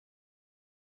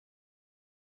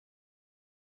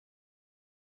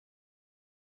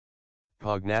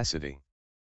pugnacity,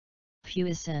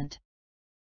 puissant,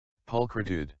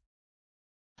 pulchritude,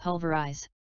 pulverize,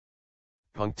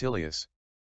 punctilious,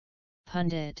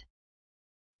 pundit,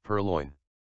 purloin,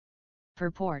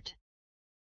 purport,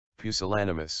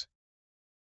 pusillanimous,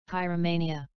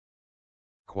 pyromania,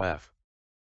 quaff,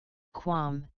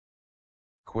 qualm,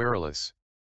 querulous,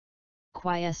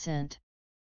 quiescent,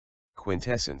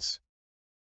 quintessence,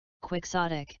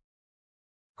 quixotic,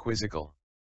 quizzical,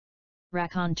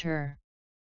 raconteur,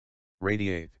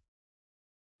 radiate,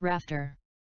 rafter,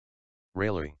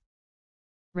 raillery,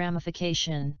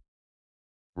 ramification,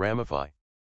 ramify,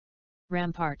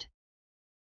 rampart,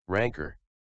 rancor,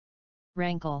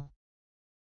 rankle,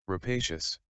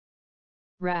 rapacious,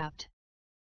 rapt,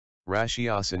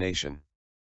 ratiocination,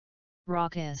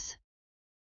 raucous,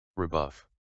 rebuff,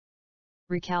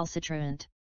 recalcitrant,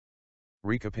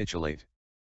 recapitulate,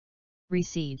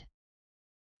 recede,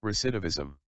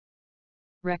 recidivism,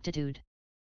 rectitude,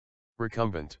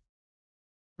 recumbent,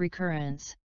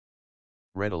 recurrence,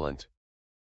 redolent,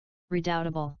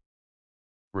 redoubtable,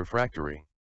 refractory,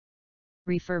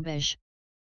 refurbish,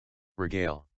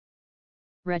 regale,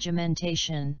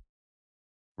 regimentation,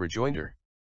 rejoinder,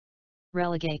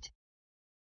 relegate,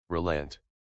 relent,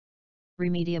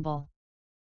 remediable,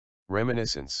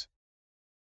 reminiscence,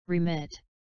 remit,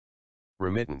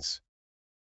 remittance,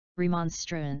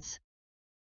 remonstrance,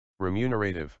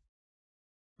 remunerative,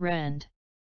 rend,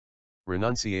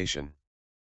 renunciation,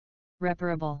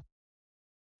 reparable,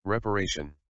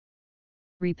 reparation,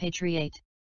 repatriate,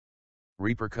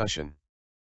 repercussion,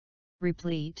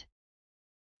 replete,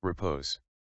 repose,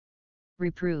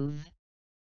 reprove,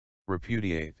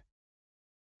 repudiate,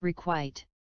 requite,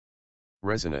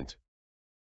 resonant,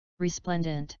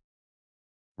 resplendent,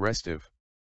 restive,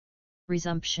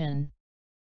 resumption,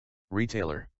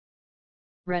 retailer,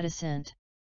 reticent,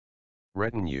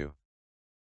 retinue,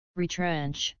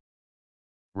 retrench,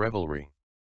 revelry,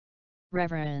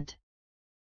 reverent,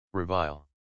 revile,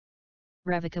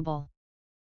 revocable,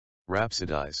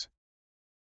 rhapsodize,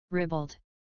 ribald,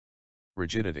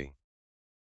 rigidity,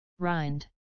 rind,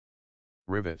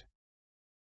 rivet,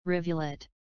 rivulet,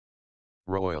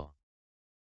 royal,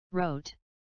 rote,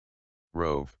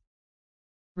 rove,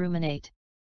 ruminate,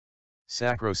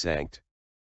 sacrosanct,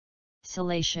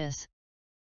 salacious,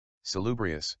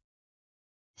 salubrious,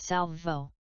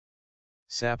 salvo,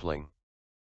 sapling,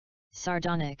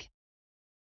 sardonic,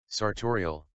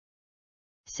 sartorial,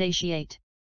 satiate,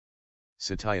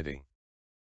 satiety,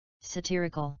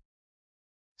 satirical,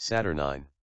 saturnine,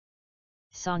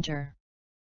 saunter,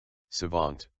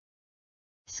 savant,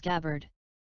 scabbard,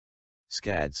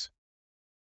 scads,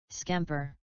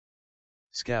 scamper,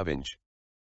 scavenge,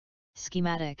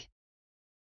 schematic,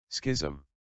 schism,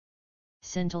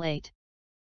 scintillate,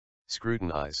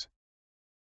 scrutinize,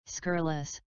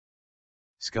 scurrilous,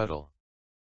 scuttle,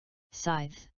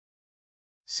 scythe,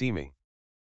 seamy,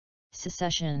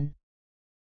 secession,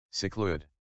 seclude,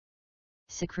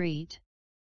 secrete,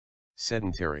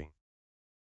 sedentary,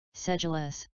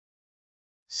 sedulous,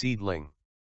 seedling,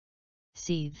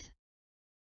 seethe,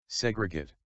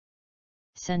 segregate,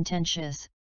 sententious,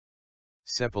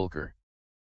 sepulcher,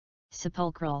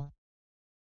 sepulchral,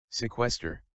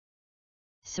 sequester,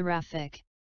 seraphic,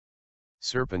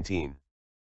 serpentine,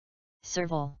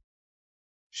 serval,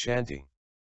 shanty,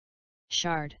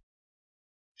 shard,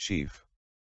 sheaf,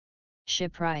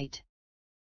 shipwright,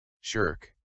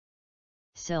 shirk,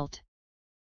 silt,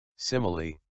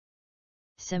 simile,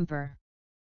 simper,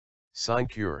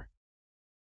 sinecure,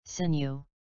 sinew,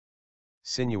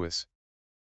 sinuous,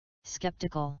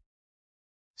 skeptical,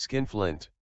 skinflint,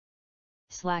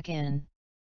 slacken,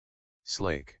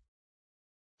 slake,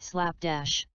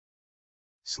 slapdash,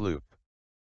 sloop,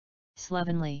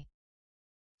 slovenly,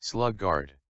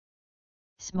 slugguard,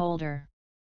 smolder,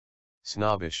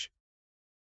 snobbish,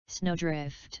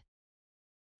 snowdrift,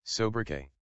 sobriquet,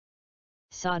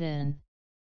 sodden,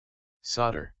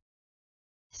 solder,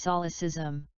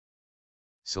 solecism,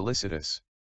 solicitous,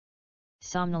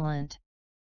 somnolent,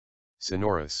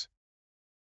 sonorous,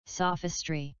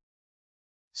 sophistry,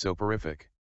 soporific,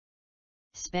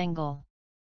 spangle,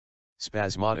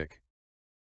 spasmodic,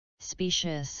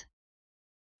 specious,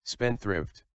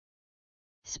 spendthrift,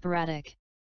 sporadic,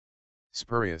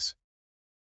 spurious,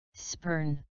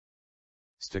 spurn,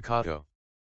 staccato,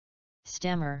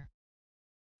 stammer,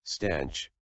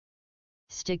 stanch,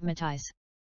 stigmatize,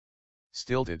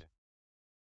 stilted,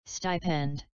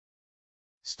 stipend,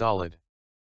 stolid,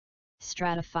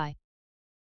 stratify,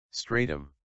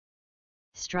 stratum,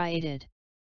 striated,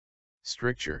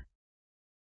 stricture,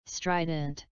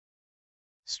 strident,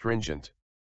 stringent,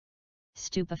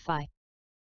 stupefy,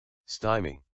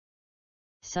 stymie,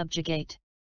 subjugate,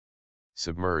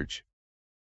 submerge,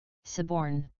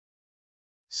 suborn,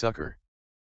 succor,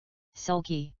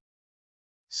 sulky,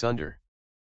 sunder,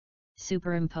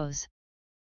 superimpose,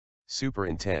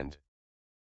 superintend,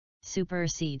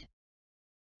 supersede,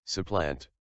 supplant,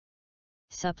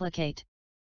 supplicate,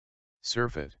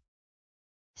 surfeit,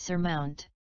 surmount,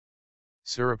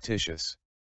 surreptitious,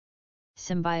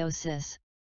 symbiosis,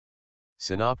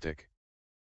 synoptic,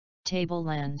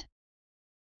 tableland,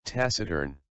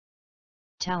 taciturn,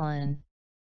 talon,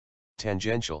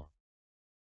 tangential,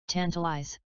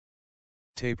 tantalize,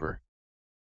 taper,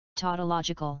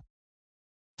 tautological,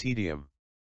 tedium,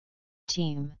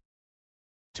 team,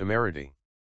 temerity,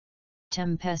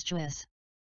 tempestuous,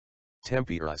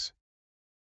 temperous,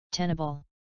 tenable,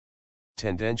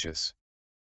 tendentious,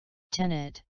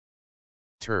 tenet,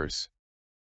 terse,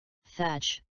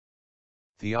 thatch,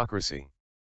 theocracy,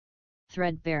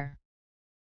 threadbare,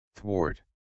 thwart,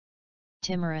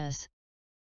 timorous,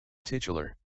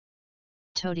 titular,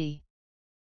 toady,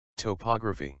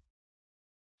 topography,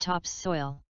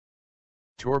 topsoil,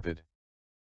 torpid,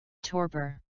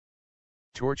 torpor,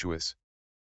 tortuous,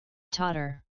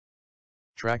 totter,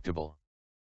 tractable,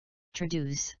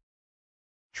 traduce,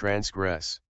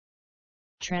 transgress,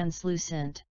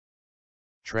 translucent,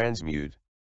 transmute,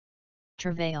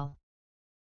 travail,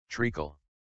 treacle,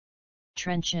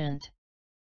 trenchant,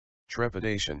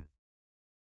 trepidation,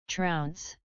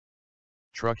 trounce,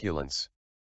 truculence,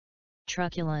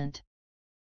 truculent,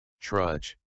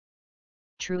 trudge,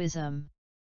 truism,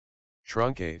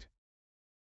 truncate,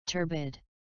 turbid,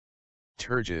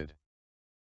 turgid,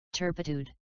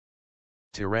 turpitude,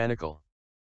 tyrannical,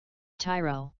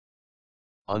 tyro,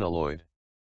 unalloyed,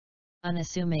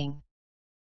 unassuming,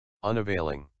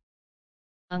 unavailing,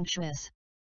 unctuous,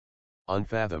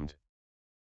 unfathomed,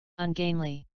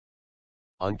 ungainly,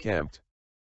 unkempt,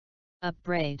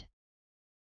 upbraid,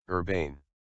 urbane,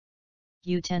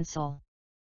 utensil,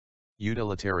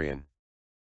 utilitarian,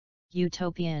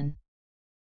 utopian,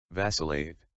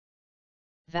 vacillate,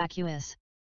 vacuous,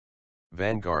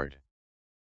 vanguard,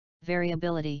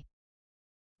 variability,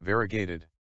 variegated,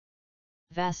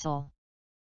 vassal,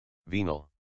 venal,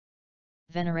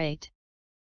 venerate,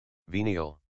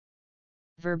 venial,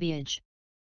 verbiage,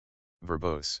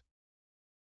 verbose,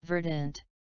 verdant,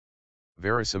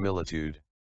 verisimilitude,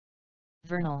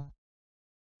 vernal,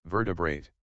 vertebrate,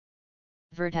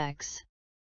 vertex,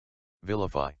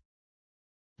 vilify,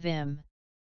 vim,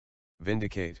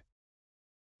 vindicate,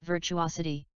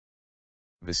 virtuosity,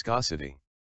 viscosity,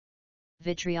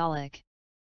 vitriolic,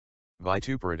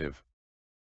 vituperative,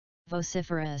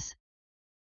 vociferous,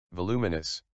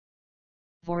 voluminous,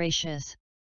 voracious,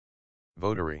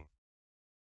 votary,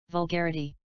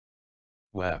 vulgarity,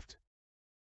 weft,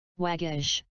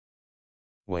 waggish,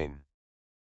 wane,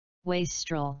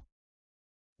 wastrel,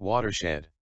 watershed,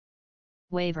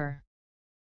 waver,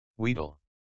 wheedle,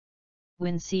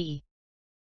 wincey,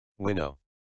 winnow,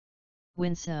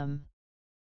 winsome,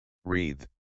 wreath,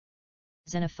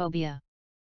 xenophobia,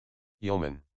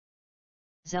 yeoman,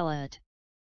 zealot,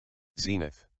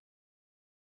 zenith,